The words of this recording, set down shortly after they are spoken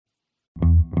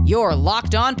Your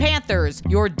Locked On Panthers,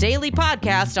 your daily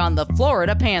podcast on the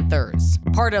Florida Panthers.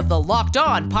 Part of the Locked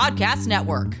On Podcast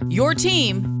Network. Your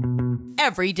team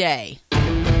every day.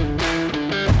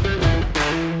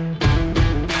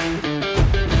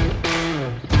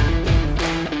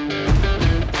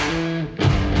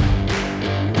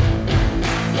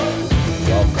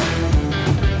 Welcome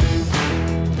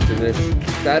to this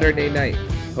Saturday night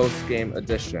post-game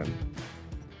edition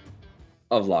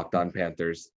of Locked On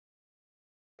Panthers,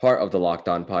 part of the Locked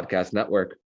On Podcast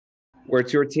Network, where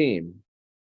it's your team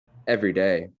every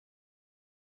day.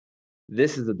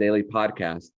 This is a daily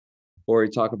podcast where we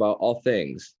talk about all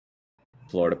things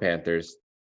Florida Panthers.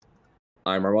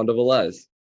 I'm Armando Velez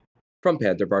from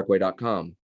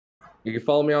PantherParkway.com. You can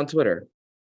follow me on Twitter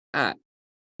at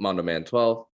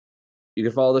MondoMan12. You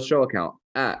can follow the show account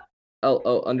at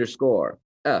LO_FLA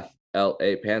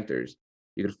Panthers.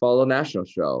 You can follow the national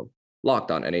show,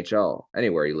 Locked On NHL,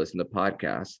 anywhere you listen to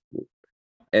podcasts.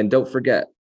 And don't forget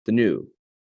the new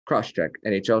Crosscheck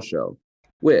NHL show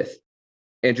with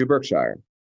Andrew Berkshire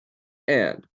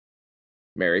and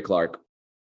Mary Clark.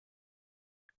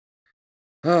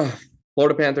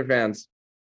 Florida Panther fans,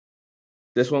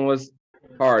 this one was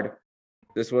hard.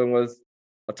 This one was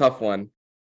a tough one.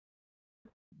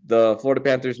 The Florida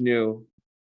Panthers knew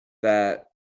that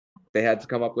they had to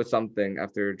come up with something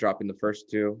after dropping the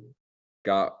first two,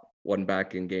 got one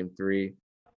back in game 3.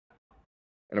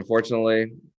 And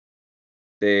unfortunately,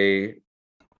 they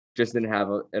just didn't have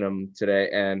it in them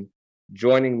today. And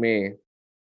joining me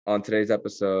on today's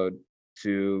episode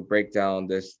to break down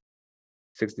this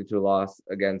 6-2 loss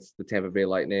against the Tampa Bay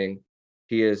Lightning,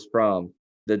 he is from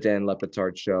the Dan Le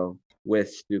Batard Show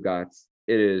with Stugotz.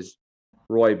 It is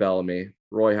Roy Bellamy.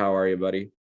 Roy, how are you,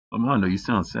 buddy? Armando, you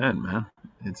sound sad, man.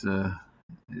 It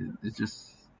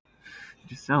just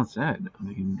sounds sad. I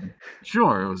mean,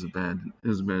 sure, it was a bad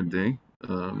day.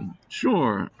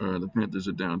 Sure, the Panthers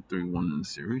are down 3-1 in the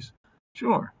series.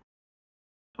 Sure.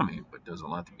 I mean, but there's a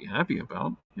lot to be happy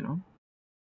about, you know.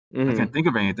 I can't think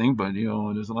of anything, but, you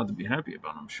know, there's a lot to be happy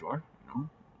about, I'm sure. You know,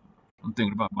 I'm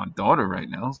thinking about my daughter right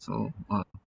now, so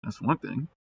that's one thing.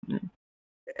 Yeah.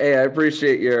 Hey, I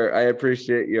appreciate your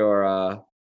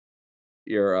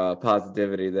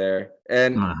positivity there.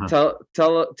 And tell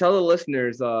the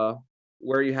listeners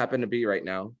where you happen to be right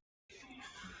now.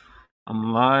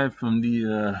 I'm live from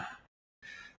the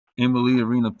Emily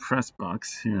Arena press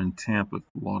box here in Tampa,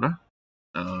 Florida.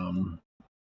 And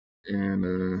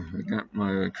I got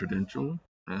my credential.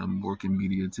 I'm working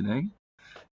media today.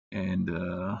 And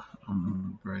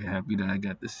I'm very happy that I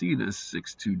got to see this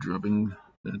 6-2 drubbing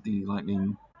that the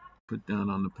Lightning put down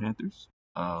on the Panthers.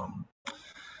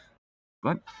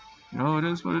 But, you know, it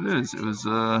is what it is. It was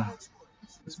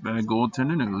it's bad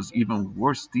goaltending. It was even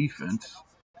worse defense.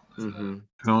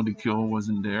 Penalty kill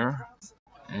wasn't there.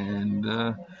 And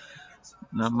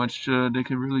not much they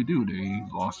could really do. They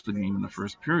lost the game in the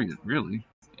first period, really.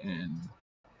 And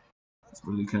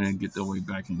really couldn't get their way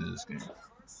back into this game.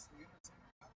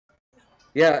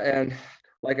 Yeah, and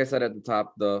like I said at the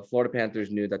top, the Florida Panthers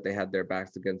knew that they had their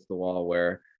backs against the wall,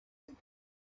 where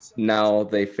now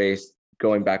they faced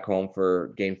going back home for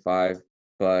game 5.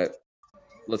 But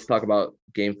let's talk about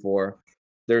game 4.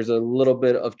 There's a little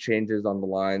bit of changes on the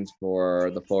lines for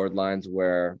the forward lines,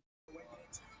 where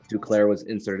Duclair was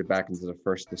inserted back into the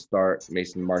first to start.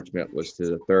 Mason Marchment was to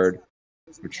the third.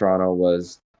 Vetrano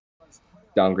was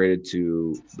downgraded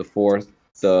to the fourth.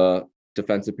 The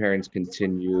defensive pairings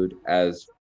continued as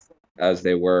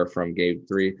they were from game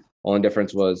 3. Only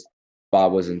difference was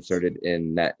Bob was inserted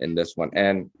in net in this one.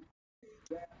 And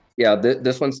yeah,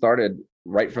 this one started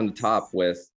right from the top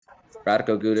with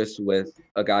Radko Gudas, with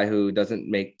a guy who doesn't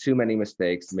make too many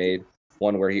mistakes, made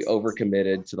one where he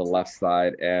overcommitted to the left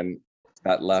side, and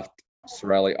that left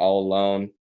Cirelli all alone,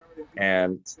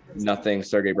 and nothing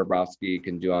Sergei Bobrovsky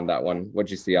can do on that one. What'd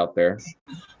you see out there?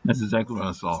 That's exactly what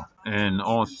I saw. And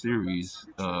all series,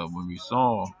 when we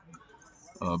saw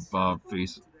Bob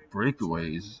face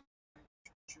breakaways,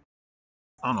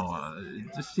 I don't know,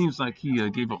 it just seems like he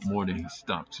gave up more than he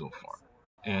stopped so far.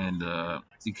 And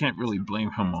you can't really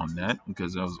blame him on that,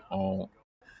 because that was all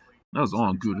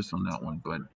on Gudas on that one.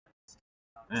 But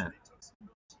man,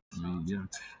 I mean,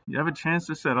 you have a chance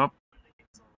to set up,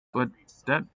 but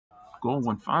that goal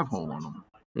went 5-hole on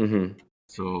him.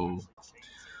 So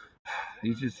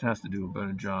he just has to do a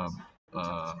better job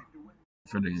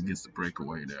defending against the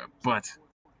breakaway there. But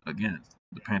again,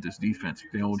 the Panthers defense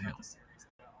failed him,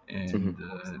 and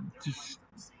just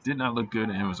did not look good.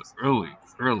 And it was early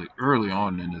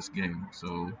on in this game.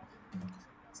 So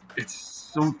it's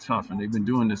so tough, and they've been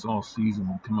doing this all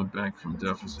season, coming back from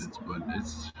deficits. But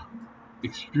it's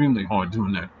extremely hard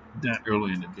doing that that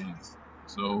early in the game.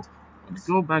 So when they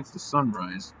go back to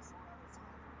Sunrise,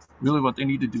 really what they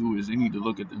need to do is they need to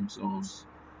look at themselves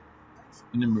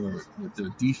in the mirror with their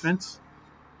defense,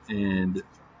 and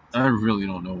I really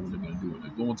don't know what they're going to do with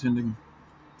their goaltending.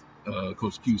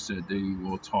 Coach Q said they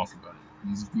will talk about it.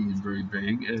 He's being very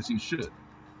vague, as he should,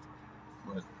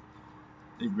 but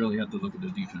they really have to look at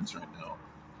the defense right now.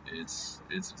 It's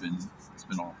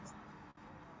been awful.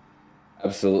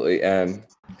 Absolutely. And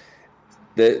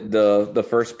the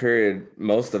first period,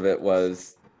 most of it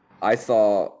was I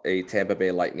saw a Tampa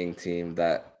Bay Lightning team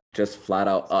that just flat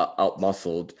out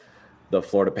outmuscled the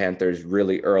Florida Panthers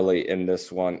really early in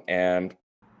this one, and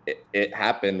it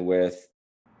happened with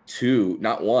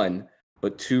not one,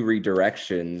 but two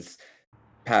redirections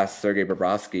past Sergei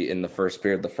Bobrovsky in the first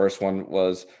period. The first one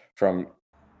was from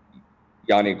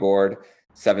Yanni Gourde,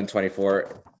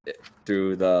 7:24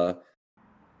 through the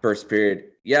first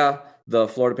period. Yeah, the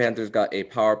Florida Panthers got a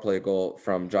power play goal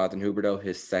from Jonathan Huberdeau,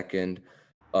 his second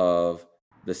of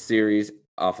the series,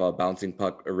 off a bouncing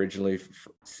puck originally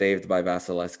saved by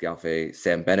Vasilevsky off a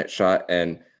Sam Bennett shot,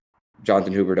 and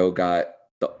Jonathan Huberdeau got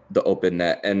the open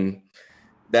net. And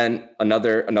then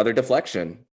another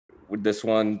deflection, with this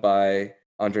one by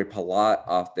Andre Palat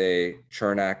off the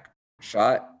Chernak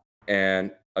shot.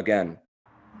 And again,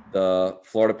 the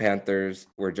Florida Panthers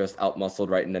were just outmuscled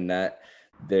right in the net.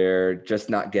 They're just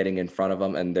not getting in front of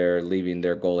them, and they're leaving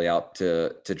their goalie out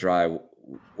to dry.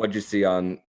 What'd you see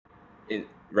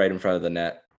right in front of the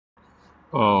net?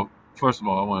 First of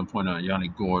all, I want to point out Yanni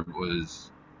Gourde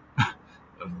was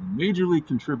a majorly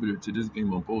contributor to this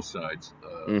game on both sides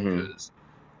because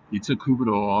he took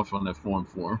Huberdeau off on that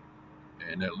 4-on-4,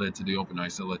 and that led to the open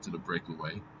ice, that led to the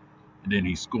breakaway. And then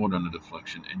he scored on the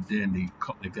deflection, and then they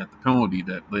got the penalty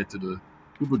that led to the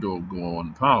Huberdeau goal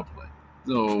on the power play.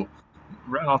 So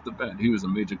right off the bat, he was a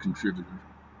major contributor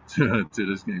to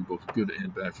this game, both good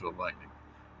and bad for the Lightning.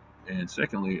 And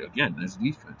secondly, again, that's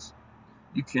defense.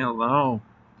 You can't allow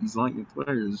these Lightning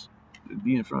players to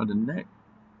be in front of the net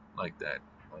like that.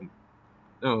 Like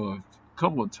a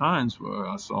couple of times where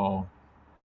I saw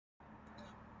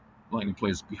Lightning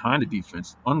players behind the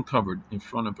defense uncovered in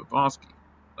front of Bobrovsky.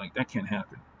 Like, that can't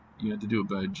happen. You have to do a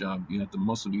better job. You have to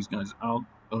muscle these guys out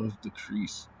of the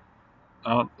crease,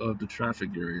 out of the traffic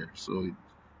area. So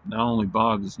not only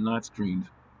Bob is not screened,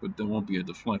 but there won't be a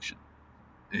deflection.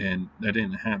 And that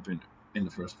didn't happen in the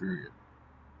first period.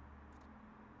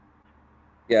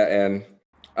 Yeah, and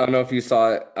I don't know if you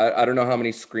saw it. I don't know how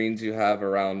many screens you have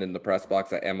around in the press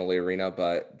box at Amalie Arena,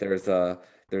 but there's a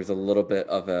little bit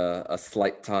of a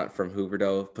slight taunt from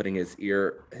Huberdeau, putting his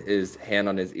hand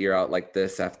on his ear out like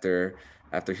this after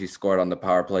he scored on the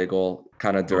power play goal,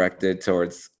 kind of directed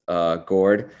towards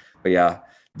Gourde. But yeah,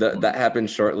 that happened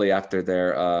shortly after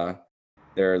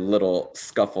their little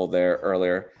scuffle there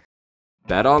earlier.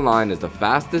 BetOnline is the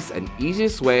fastest and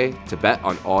easiest way to bet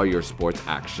on all your sports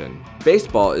action.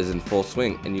 Baseball is in full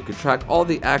swing, and you can track all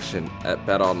the action at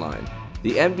BetOnline.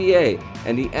 The NBA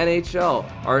and the NHL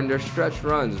are in their stretch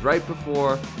runs right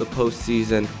before the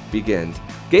postseason begins.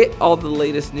 Get all the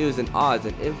latest news and odds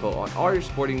and info on all your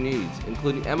sporting needs,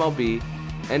 including MLB,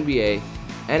 NBA,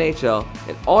 NHL,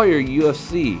 and all your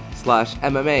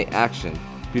UFC/MMA action.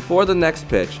 Before the next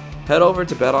pitch, head over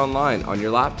to BetOnline on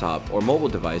your laptop or mobile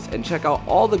device and check out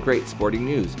all the great sporting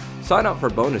news. Sign up for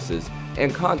bonuses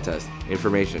and contest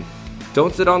information.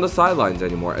 Don't sit on the sidelines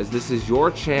anymore, as this is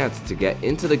your chance to get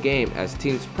into the game as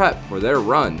teams prep for their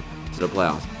run to the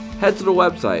playoffs. Head to the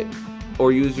website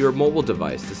or use your mobile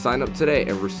device to sign up today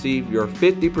and receive your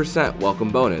 50% welcome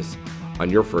bonus on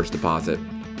your first deposit.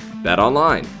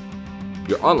 BetOnline,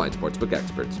 your online sportsbook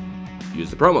experts. Use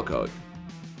the promo code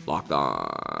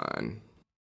LOCKEDON.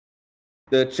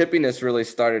 The chippiness really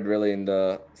started in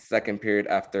the second period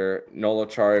after Noel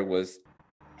Acciari was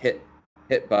hit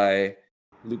by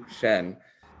Luke Schenn,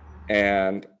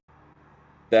 and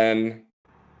then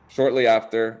shortly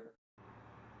after,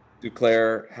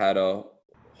 Duclair had a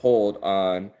hold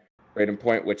on Brayden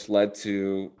Point, which led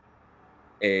to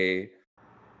a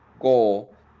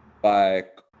goal by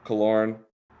Killorn,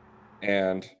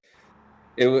 and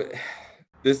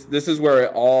this is where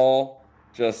it all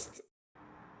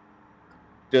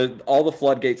all the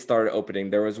floodgates started opening.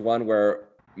 There was one where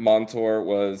Montour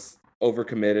was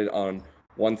overcommitted on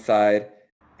one side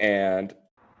and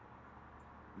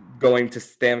going to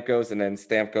Stamkos, and then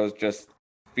Stamkos just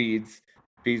feeds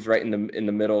right in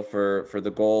the middle for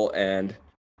the goal. And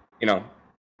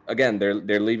again,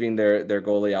 they're leaving their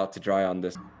goalie out to dry on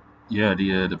this. Yeah,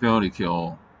 the penalty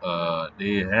kill.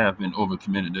 They have been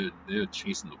overcommitted. They're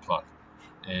chasing the puck,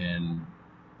 and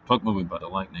the puck movement by the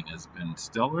Lightning has been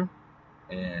stellar.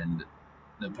 And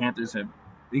the Panthers have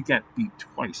they got beat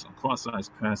twice on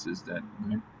cross-sized passes that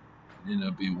ended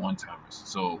up being one-timers.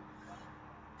 So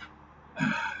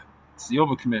it's the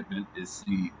overcommitment, it's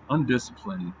the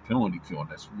undisciplined penalty kill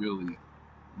that's really,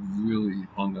 really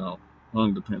hung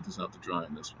the Panthers out to dry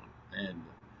in this one. And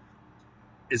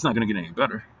it's not going to get any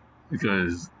better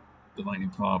because the Lightning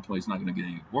power play is not going to get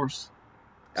any worse.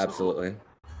 Absolutely.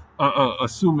 So,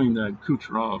 assuming that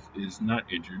Kucherov is not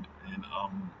injured, and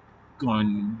I'm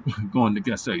going to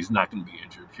guess that he's not going to be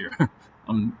injured here.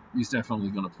 He's definitely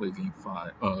going to play Game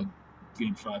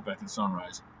 5 back in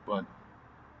Sunrise. But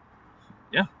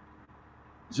yeah,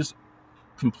 it's just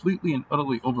completely and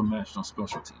utterly overmatched on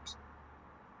special teams.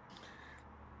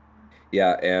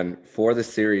 Yeah, and for the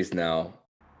series now,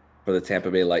 for the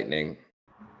Tampa Bay Lightning,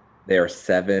 they are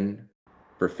 7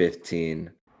 for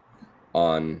 15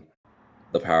 on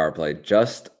the power play,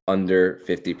 just under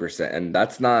 50%. And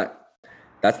that's not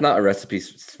a recipe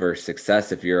for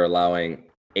success if you're allowing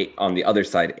 8 on the other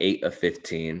side, 8 of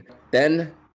 15.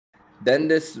 Then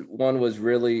this one was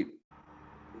really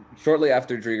shortly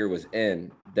after Driedger was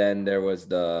in, then there was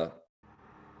Frank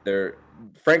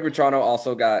Vatrano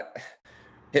also got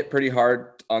hit pretty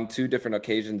hard on 2 different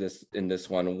occasions in this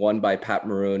one by Pat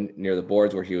Maroon near the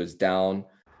boards where he was down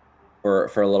for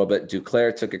a little bit.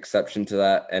 Duclair took exception to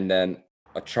that, and then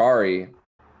Achari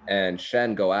and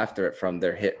Shen go after it from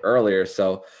their hit earlier.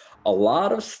 So a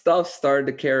lot of stuff started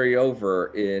to carry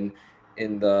over in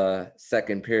the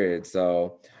second period.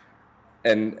 So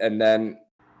and then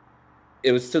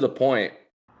it was to the point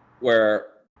where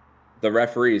the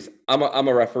referees, I'm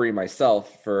a referee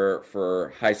myself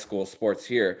for high school sports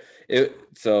here.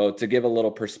 So to give a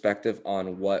little perspective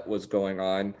on what was going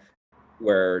on,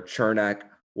 where Chernak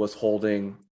was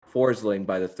holding Forsling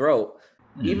by the throat,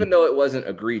 even though it wasn't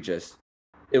egregious,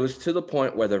 it was to the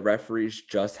point where the referees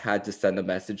just had to send a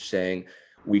message saying,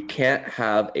 we can't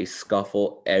have a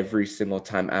scuffle every single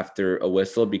time after a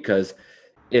whistle, because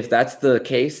if that's the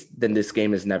case, then this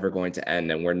game is never going to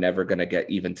end and we're never going to get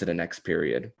even to the next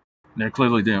period. That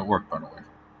clearly didn't work, by the way.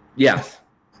 Yes,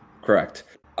 correct.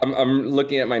 I'm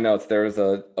looking at my notes. There was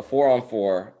a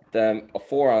 4-on-4, then a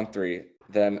 4-on-3,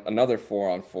 then another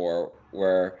 4-on-4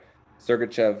 where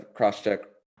Sergachev cross-checked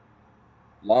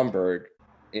Lomberg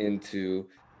into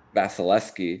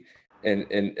Vasilevsky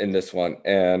in this one,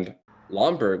 and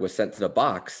Lomberg was sent to the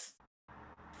box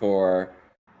for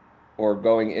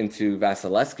going into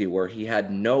Vasilevsky, where he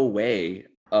had no way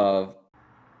of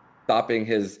stopping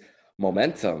his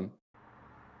momentum.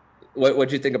 What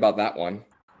do you think about that one?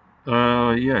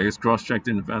 Yeah, it's cross-checked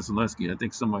into Vasilevsky. I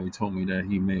think somebody told me that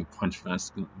he may punch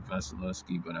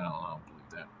Vasilevsky, but I don't believe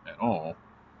that at all.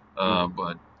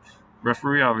 But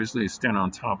referee obviously is standing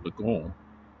on top of the goal.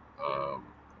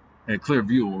 Had clear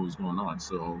view of what was going on.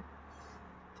 So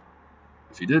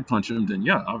if he did punch him, then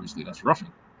yeah, obviously that's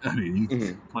roughing. I mean,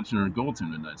 he's punching a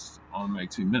goaltender, and that's automatic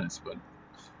 2 minutes. But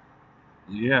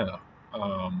yeah,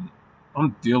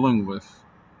 I'm dealing with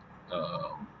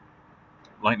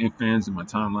Lightning fans in my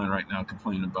timeline right now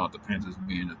complaining about the Panthers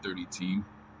being a 30 team,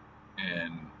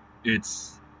 and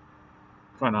it's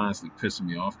quite honestly pissing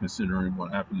me off considering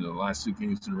what happened in the last 2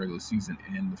 games in the regular season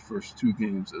and the first 2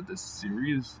 games of this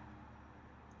series.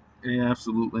 They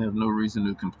absolutely have no reason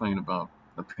to complain about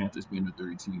the Panthers being a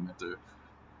 30 team after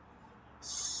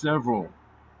several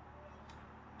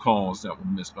calls that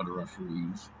were missed by the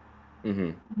referees,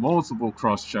 multiple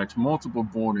cross checks, multiple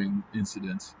boarding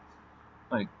incidents.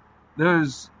 Like,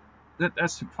 that's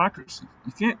hypocrisy.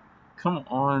 You can't come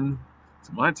on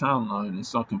to my timeline and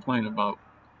start complaining about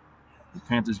the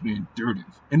Panthers being dirty,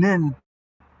 and then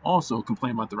also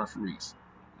complain about the referees.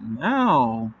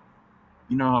 Now,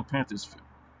 you know how Panthers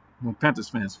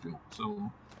fans feel.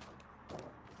 So,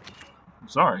 I'm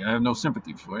sorry, I have no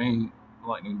sympathy for any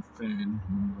Lightning fan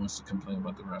who wants to complain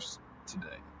about the refs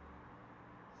today.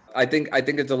 I think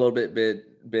it's a little bit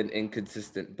been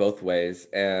inconsistent both ways,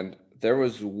 and there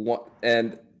was one.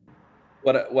 And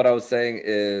what I was saying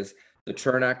is the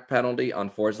Chernak penalty on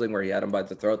Forsling, where he had him by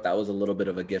the throat, that was a little bit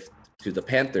of a gift to the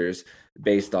Panthers,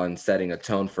 based on setting a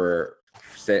tone for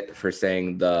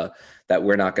saying that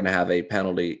we're not going to have a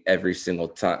penalty every single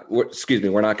time. We're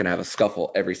not going to have a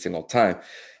scuffle every single time.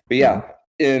 But yeah,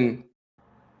 in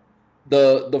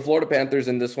the Florida Panthers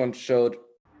in this one showed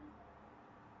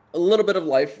a little bit of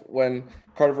life when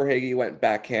Carter Verhaeghe went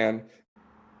backhand,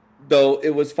 though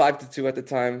it was 5-2 at the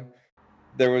time.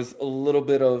 There was a little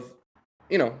bit of,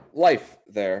 life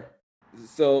there.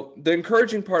 So the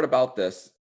encouraging part about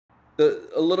this,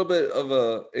 a little bit of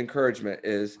a encouragement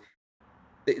is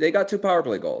they got 2 power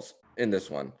play goals in this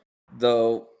one,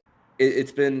 though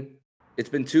it's been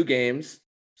 2 games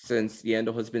since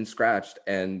Yandle has been scratched,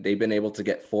 and they've been able to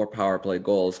get 4 power play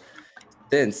goals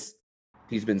since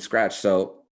he's been scratched.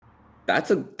 So that's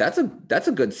a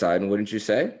good sign, wouldn't you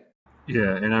say?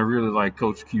 Yeah, and I really like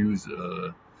Coach Q's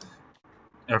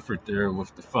effort there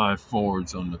with the 5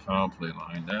 forwards on the power play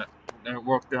line. That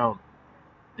worked out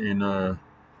in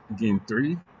game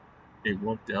 3. It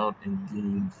worked out in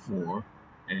game 4,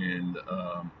 and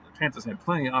the Panthers had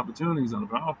plenty of opportunities on the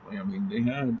power play. I mean, they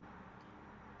had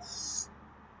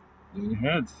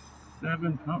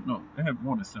 7 power. No, they had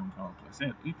more than 7 power plays. They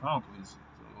had 8 power plays.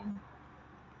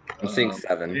 I'm So seeing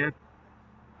 7. yeah,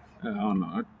 I don't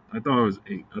know. I thought it was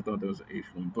 8. I thought there was an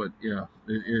 8th one, but yeah,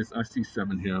 it is. I see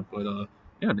 7 here, but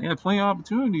yeah, they had plenty of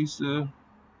opportunities to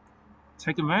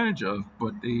take advantage of,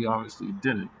 but they obviously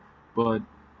didn't. But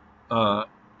I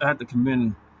had to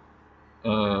commend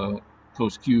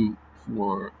Coach Q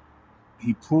for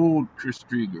he pulled Chris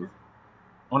Drieger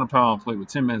on a power play with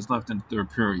 10 minutes left in the third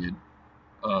period,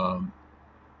 um,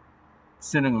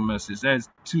 sending a message that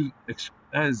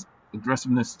is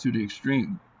aggressiveness to the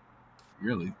extreme,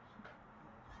 really.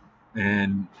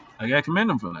 And I got to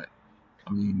commend him for that.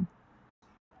 I mean,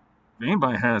 if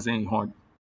anybody has any heart,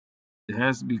 it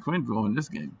has to be Quenneville in this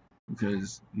game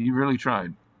because he really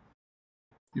tried.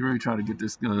 He really tried to get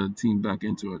this team back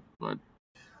into it, but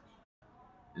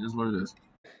it is what it is.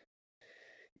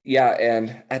 Yeah,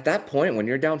 and at that point, when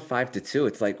you're down 5-2,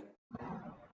 it's like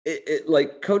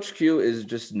like Coach Q is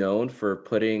just known for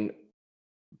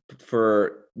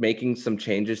making some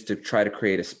changes to try to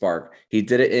create a spark. He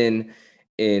did it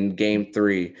in game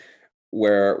 3,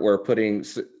 where we're putting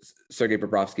Sergei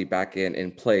Bobrovsky back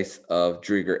in place of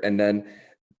Drieger, and then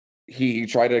he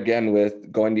tried it again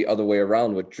with going the other way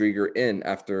around with Drieger in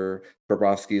after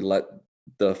Bobrovsky let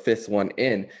the 5th one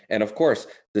in. And of course,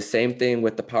 the same thing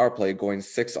with the power play going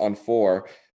 6-on-4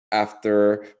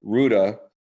 after Ruda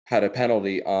had a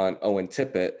penalty on Owen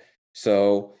Tippett.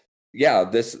 So yeah,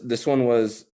 this one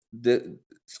was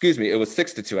excuse me, it was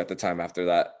 6-2 at the time after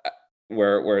that,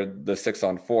 where the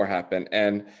 6-on-4 happened.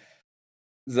 And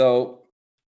though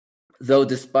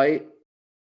despite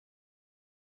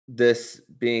this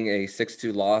being a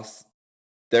 6-2 loss,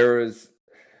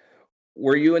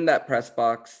 were you in that press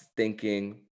box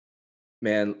thinking,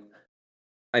 man,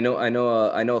 I know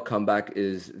a comeback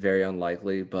is very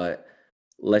unlikely, but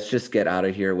let's just get out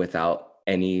of here without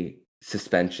any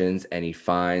suspensions, any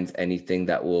fines, anything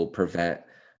that will prevent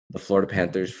the Florida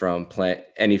Panthers from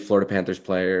any Florida Panthers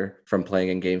player from playing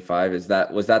in game 5? Was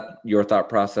that your thought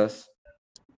process?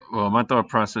 Well, my thought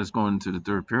process going into the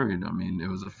third period, I mean, it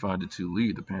was a 5-2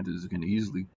 lead. The Panthers can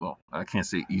easily, well, I can't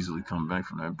say easily come back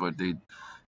from that, but they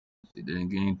did in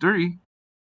game 3.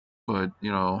 But,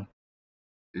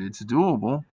 it's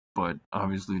doable, but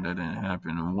obviously that didn't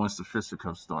happen. And once the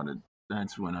fisticuffs started,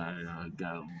 that's when I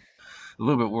got a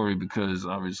little bit worried because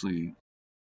obviously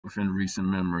within recent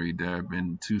memory, there have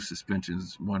been 2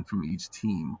 suspensions, one from each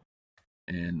team.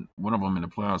 And one of them in the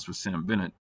playoffs was Sam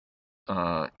Bennett.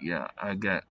 Yeah, I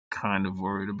got kind of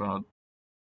worried about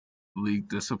league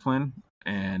discipline,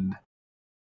 and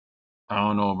I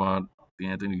don't know about the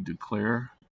Anthony Duclair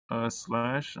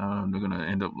slash. They're gonna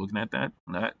end up looking at that.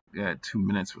 That got 2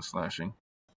 minutes for slashing.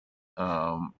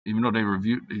 Even though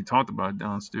they talked about it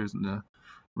downstairs in the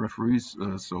referees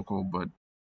circle, but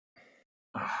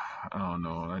I don't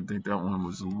know. I think that one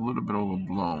was a little bit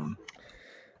overblown.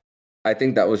 I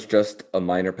think that was just a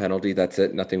minor penalty. That's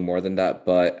it, nothing more than that.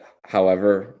 But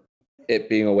however, it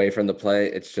being away from the play,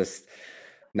 it's just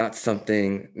not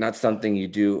something you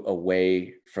do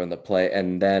away from the play.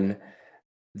 And then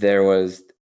there was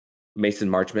Mason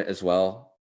Marchment as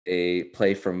well, a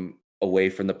play from away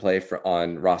from the play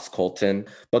on Ross Colton.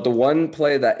 But the one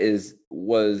play that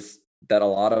a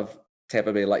lot of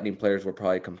Tampa Bay Lightning players were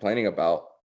probably complaining about,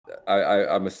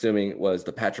 I'm assuming, was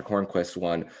the Patrick Hornquist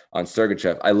one on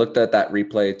Sergachev. I looked at that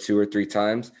replay 2 or 3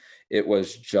 times. It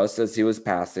was just as he was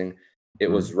passing. It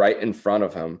was right in front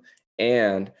of him.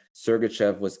 And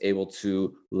Sergachev was able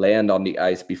to land on the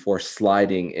ice before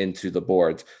sliding into the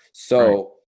boards.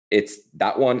 So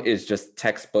that one is just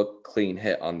textbook clean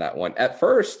hit on that one. At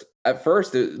first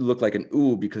it looked like an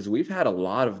ooh, because we've had a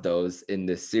lot of those in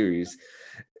this series.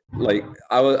 Like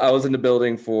I was in the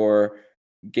building for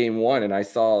game 1, and I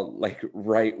saw like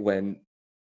right when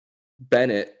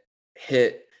Bennett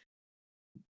hit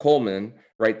Coleman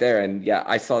right there, and yeah,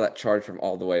 I saw that charge from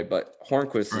all the way. But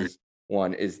Hornquist's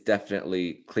one is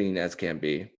definitely clean as can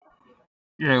be.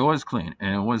 Yeah, it was clean,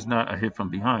 and it was not a hit from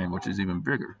behind, which is even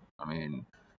bigger. I mean,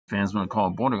 fans want to call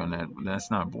boarding on that, but that's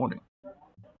not boarding.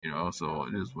 So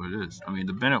it is what it is. I mean,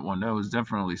 the Bennett one, that was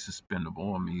definitely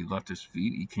suspendable. I mean, he left his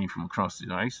feet. He came from across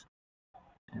the ice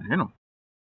and hit him.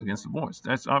 against the boys.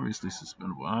 That's obviously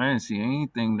suspendable. I didn't see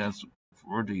anything that's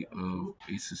worthy of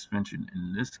a suspension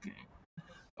in this game.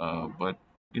 But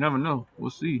you never know.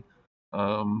 We'll see.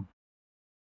 Um,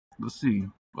 let's see.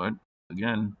 But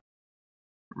again,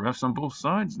 refs on both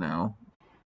sides now.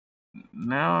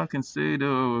 Now I can say there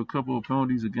were a couple of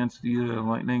penalties against the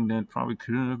Lightning that probably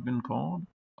couldn't have been called.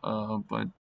 But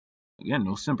again,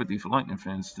 no sympathy for Lightning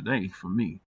fans today for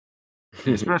me,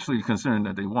 especially considering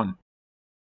that they won.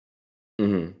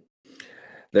 Mhm.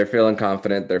 They're feeling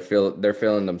confident. They're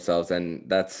feeling themselves, and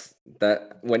that's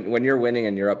that. When you're winning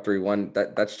and you're up 3-1,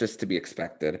 that's just to be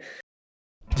expected.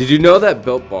 Did you know that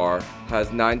Built Bar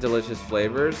has 9 delicious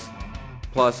flavors,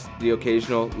 plus the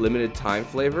occasional limited time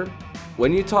flavor?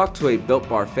 When you talk to a Built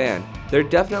Bar fan, they're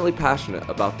definitely passionate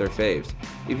about their faves.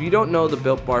 If you don't know the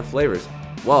Built Bar flavors,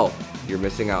 well, you're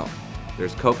missing out.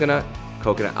 There's coconut,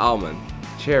 coconut almond,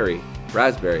 cherry,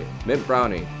 raspberry, mint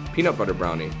brownie, peanut butter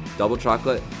brownie, double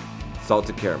chocolate,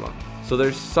 salted caramel. So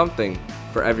there's something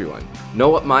for everyone. Know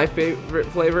what my favorite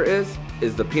flavor is?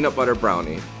 Is the peanut butter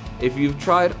brownie. If you've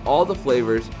tried all the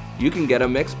flavors, you can get a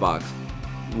mix box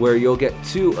where you'll get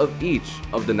 2 of each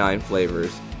of the 9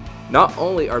 flavors. Not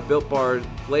only are Built Bar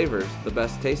flavors the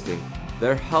best tasting,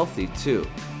 they're healthy too.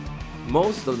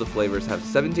 Most of the flavors have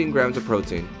 17 grams of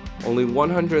protein, only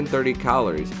 130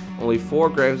 calories, only 4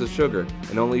 grams of sugar,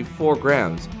 and only 4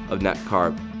 grams of net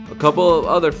carb. A couple of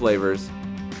other flavors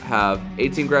have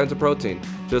 18 grams of protein,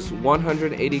 just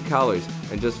 180 calories,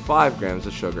 and just 5 grams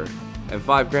of sugar, and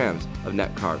 5 grams of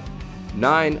net carb.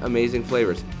 9 amazing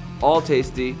flavors, all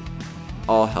tasty,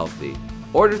 all healthy.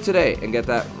 Order today and get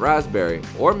that raspberry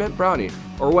or mint brownie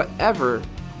or whatever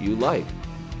you like.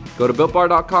 Go to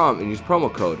BuiltBar.com and use promo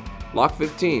code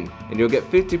LOCK15 and you'll get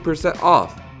 50%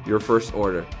 off your first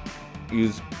order.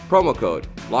 Use promo code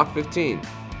LOCK15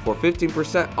 for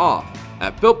 15% off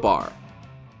at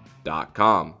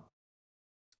BuiltBar.com.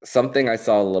 Something I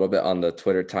saw a little bit on the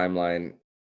Twitter timeline,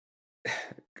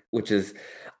 which is,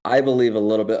 I believe, a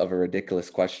little bit of a ridiculous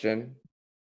question,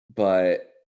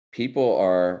 but people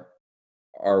are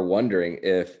wondering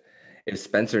if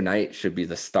Spencer Knight should be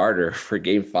the starter for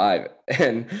Game 5,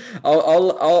 and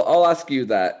I'll ask you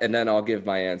that, and then I'll give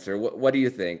my answer. What do you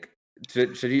think?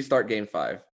 Should he start Game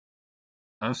 5?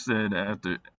 I've said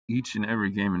after each and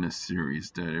every game in this series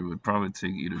that it would probably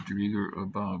take either Driedger or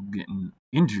Bob getting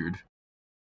injured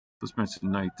for Spencer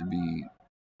Knight to be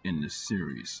in this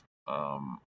series.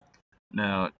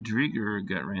 Now Driedger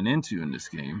got ran into in this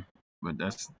game, but I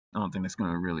don't think that's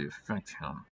going to really affect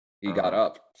him. He got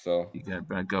up, so he got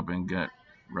back up and got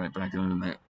right back in the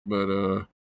net. But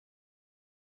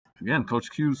again, Coach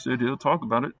Q said he'll talk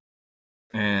about it,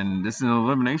 and this is an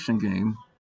elimination game.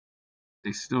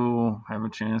 They still have a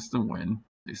chance to win.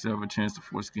 They still have a chance to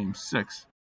force Game 6.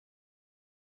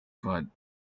 But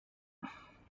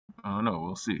I don't know.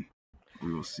 We'll see.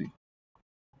 We will see.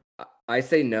 I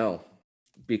say no,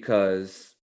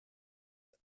 because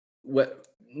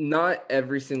not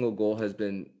every single goal has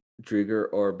been Driedger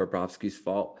or Bobrovsky's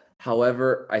fault.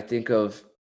 However, I think of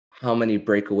how many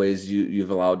breakaways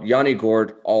you've allowed. Yanni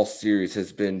Gourde all series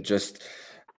has been just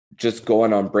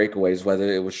going on breakaways,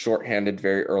 whether it was shorthanded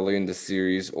very early in the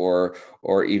series or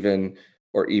even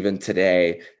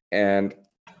today. And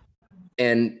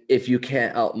if you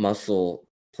can't outmuscle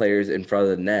players in front of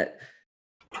the net,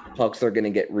 pucks are going to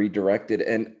get redirected.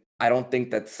 And I don't think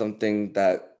that's something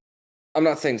that, I'm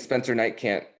not saying Spencer Knight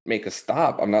can't make a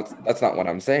stop. That's not what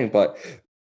I'm saying. But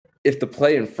if the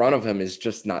play in front of him is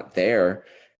just not there,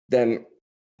 then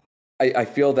I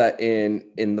feel that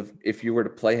if you were to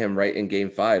play him right in Game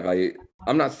 5,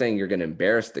 I'm not saying you're going to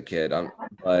embarrass the kid,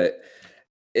 but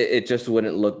it just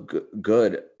wouldn't look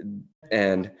good.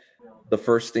 And the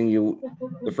first thing you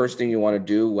want to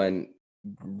do when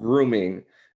grooming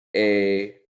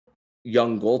a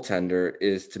young goaltender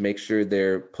is to make sure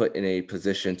they're put in a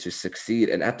position to succeed.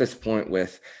 And at this point,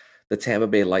 with the Tampa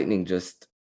Bay Lightning, just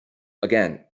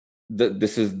again,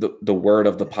 this is the word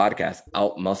of the podcast,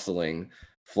 out muscling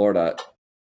Florida,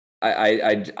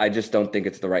 I just don't think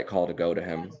it's the right call to go to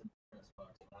him.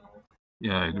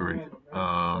 Yeah, I agree.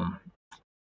 I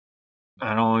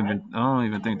don't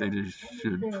even think they just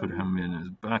should put him in as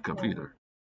backup either.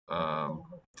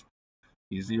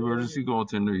 He's the emergency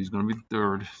goaltender. He's going to be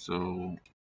third. So,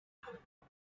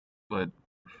 but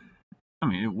I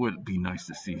mean, it would be nice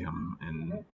to see him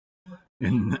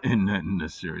in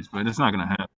this series, but it's not going to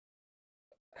happen.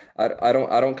 I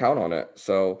don't count on it.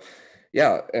 So,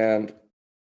 yeah, and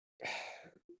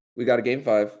we got a Game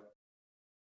 5,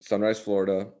 Sunrise,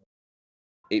 Florida,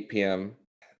 8 p.m.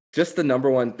 Just the number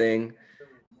one thing,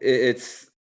 it's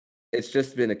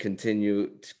just been a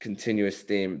continuous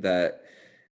theme that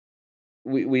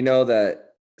we know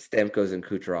that Stamkos and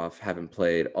Kucherov haven't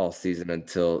played all season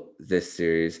until this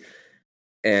series,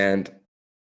 and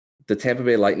the Tampa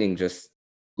Bay Lightning just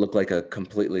look like a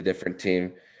completely different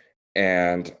team,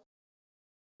 and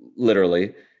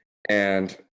literally,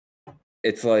 and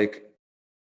it's like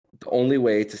the only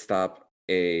way to stop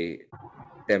a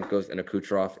Stamkos and a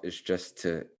Kucherov is just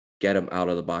to get him out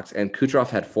of the box. And Kucherov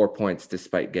had 4 points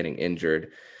despite getting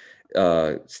injured.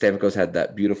 Stamkos had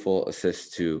that beautiful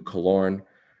assist to Killorn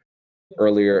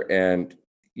earlier, and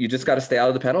you just got to stay out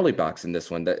of the penalty box in this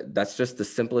one. That's just the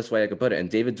simplest way I could put it. And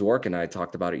David Dwork and I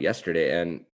talked about it yesterday,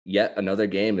 and yet another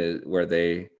game is where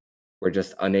they were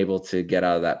just unable to get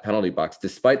out of that penalty box.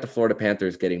 Despite the Florida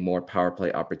Panthers getting more power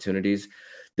play opportunities,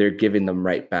 they're giving them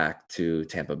right back to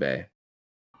Tampa Bay.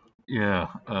 Yeah,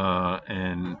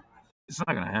 and it's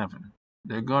not going to happen.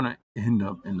 They're going to end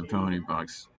up in the penalty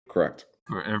box. Correct.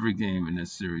 For every game in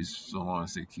this series, so long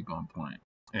as they keep on playing.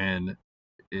 And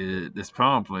this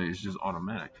power play is just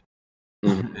automatic.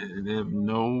 Mm-hmm. They have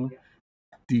no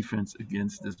defense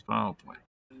against this power play.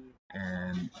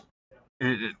 And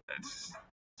it's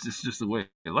just the way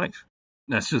of life.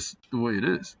 That's just the way it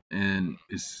is. And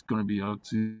it's going to be up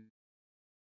to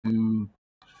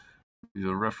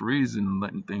the referees and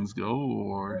letting things go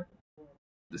or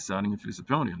deciding if it's a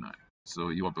penalty or not. So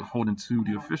you are beholden to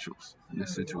the officials in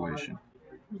this situation.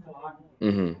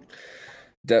 Mm-hmm.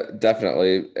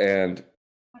 Definitely. And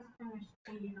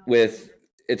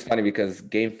it's funny because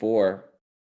game 4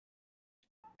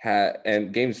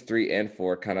 and games 3 and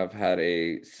 4 kind of had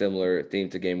a similar theme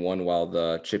to game 1, while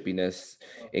the chippiness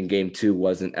in game 2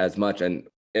 wasn't as much. And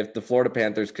if the Florida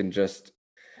Panthers can just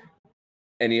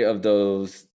any of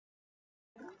those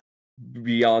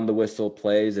beyond the whistle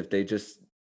plays, if they just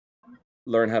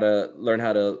learn how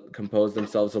to compose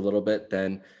themselves a little bit,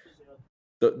 then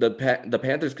the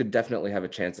Panthers could definitely have a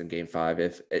chance in game 5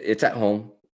 if it's at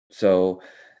home. So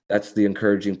that's the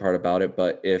encouraging part about it.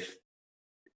 But if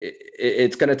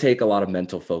it's going to take a lot of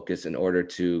mental focus in order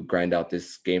to grind out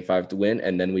this game 5 to win,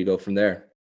 and then we go from there.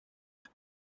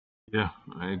 Yeah,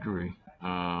 I agree.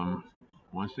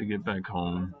 Once they get back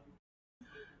home,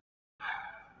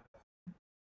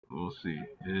 we'll see.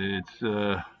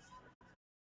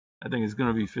 I think it's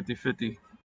going to be 50-50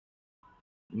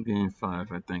 in game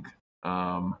 5, I think.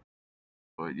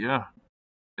 But yeah,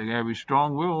 they got to be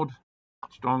strong-willed,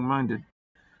 strong-minded.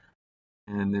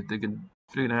 And if they can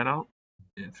figure that out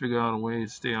and figure out a way to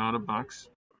stay out of the box,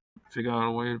 figure out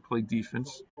a way to play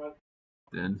defense,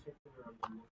 then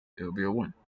it'll be a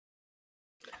win.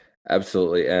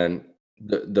 Absolutely. And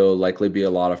there'll likely be a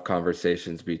lot of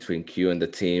conversations between Q and the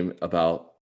team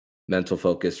about mental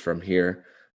focus from here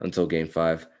until game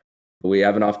 5. We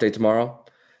have an off day tomorrow.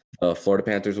 The Florida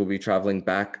Panthers will be traveling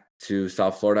back to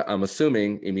South Florida, I'm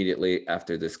assuming immediately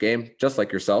after this game, just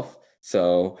like yourself.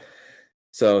 So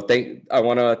I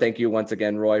want to thank you once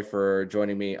again, Roy, for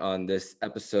joining me on this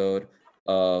episode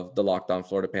of the Locked On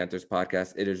Florida Panthers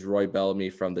podcast. It is Roy Bellamy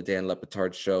from the Dan Le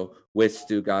Batard Show with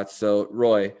Stugotz. So,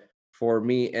 Roy, for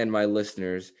me and my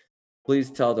listeners,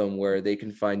 please tell them where they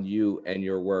can find you and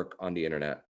your work on the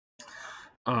internet.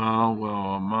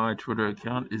 Well, my Twitter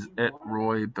account is at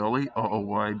Roy Belly,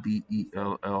 RoyBelly.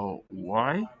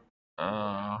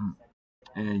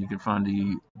 And you can find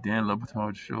the Dan Le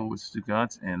Batard Show with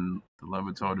Stugotz and the Le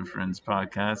Batard and Friends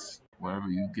podcast wherever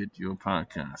you get your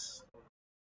podcasts.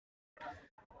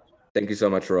 Thank you so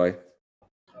much, Roy.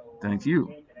 Thank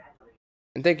you.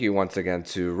 And thank you once again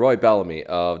to Roy Bellamy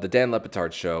of the Dan Le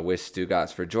Batard Show with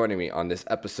Stugotz for joining me on this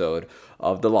episode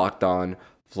of the Locked On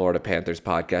Florida Panthers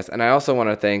podcast. And I also want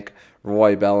to thank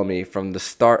Roy Bellamy from the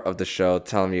start of the show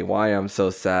telling me why I'm so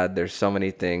sad. There's so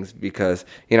many things because,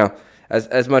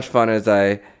 as much fun as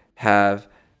I have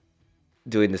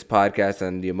doing this podcast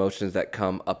and the emotions that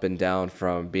come up and down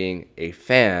from being a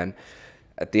fan,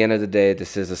 at the end of the day,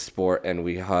 this is a sport and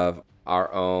we have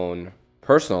our own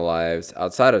personal lives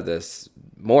outside of this,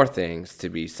 more things to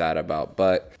be sad about.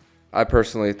 But I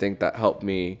personally think that helped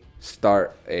me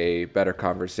start a better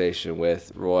conversation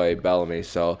with Roy Bellamy.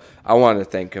 So I wanted to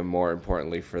thank him more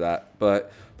importantly for that.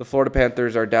 But the Florida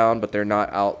Panthers are down, but they're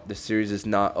not out. The series is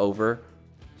not over.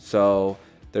 So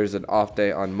there's an off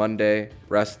day on Monday,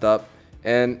 rest up,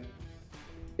 and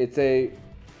it's a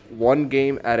one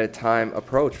game at a time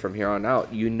approach from here on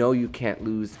out. You can't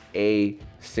lose a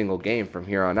single game from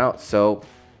here on out. So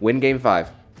win game 5.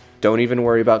 Don't even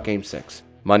worry about game 6.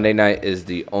 Monday night is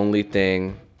the only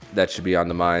thing that should be on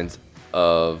the minds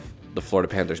of the Florida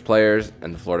Panthers players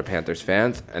and the Florida Panthers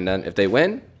fans. And then if they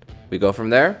win, we go from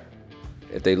there.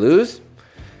 If they lose,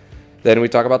 then we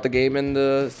talk about the game and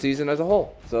the season as a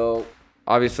whole. So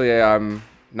obviously I'm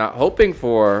not hoping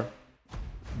for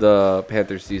the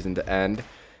Panthers season to end,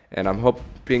 and I'm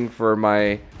hoping for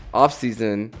my off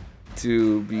season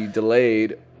to be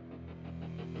delayed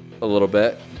a little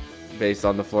bit based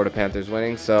on the Florida Panthers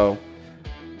winning. So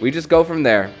we just go from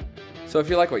there. So if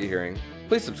you like what you're hearing,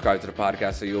 please subscribe to the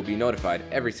podcast so you'll be notified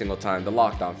every single time the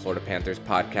Locked On Florida Panthers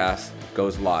podcast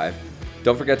goes live.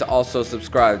 Don't forget to also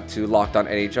subscribe to Locked On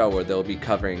NHL, where they'll be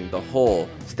covering the whole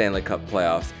Stanley Cup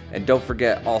playoffs. And don't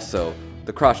forget also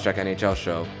the Crosscheck NHL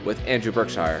show with Andrew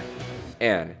Berkshire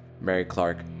and Mary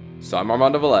Clark. So I'm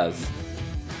Armando Velez,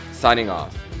 signing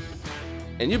off.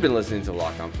 And you've been listening to the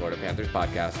Locked On Florida Panthers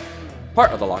podcast,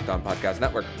 part of the Locked On Podcast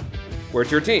Network, where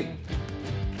it's your team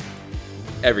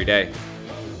every day.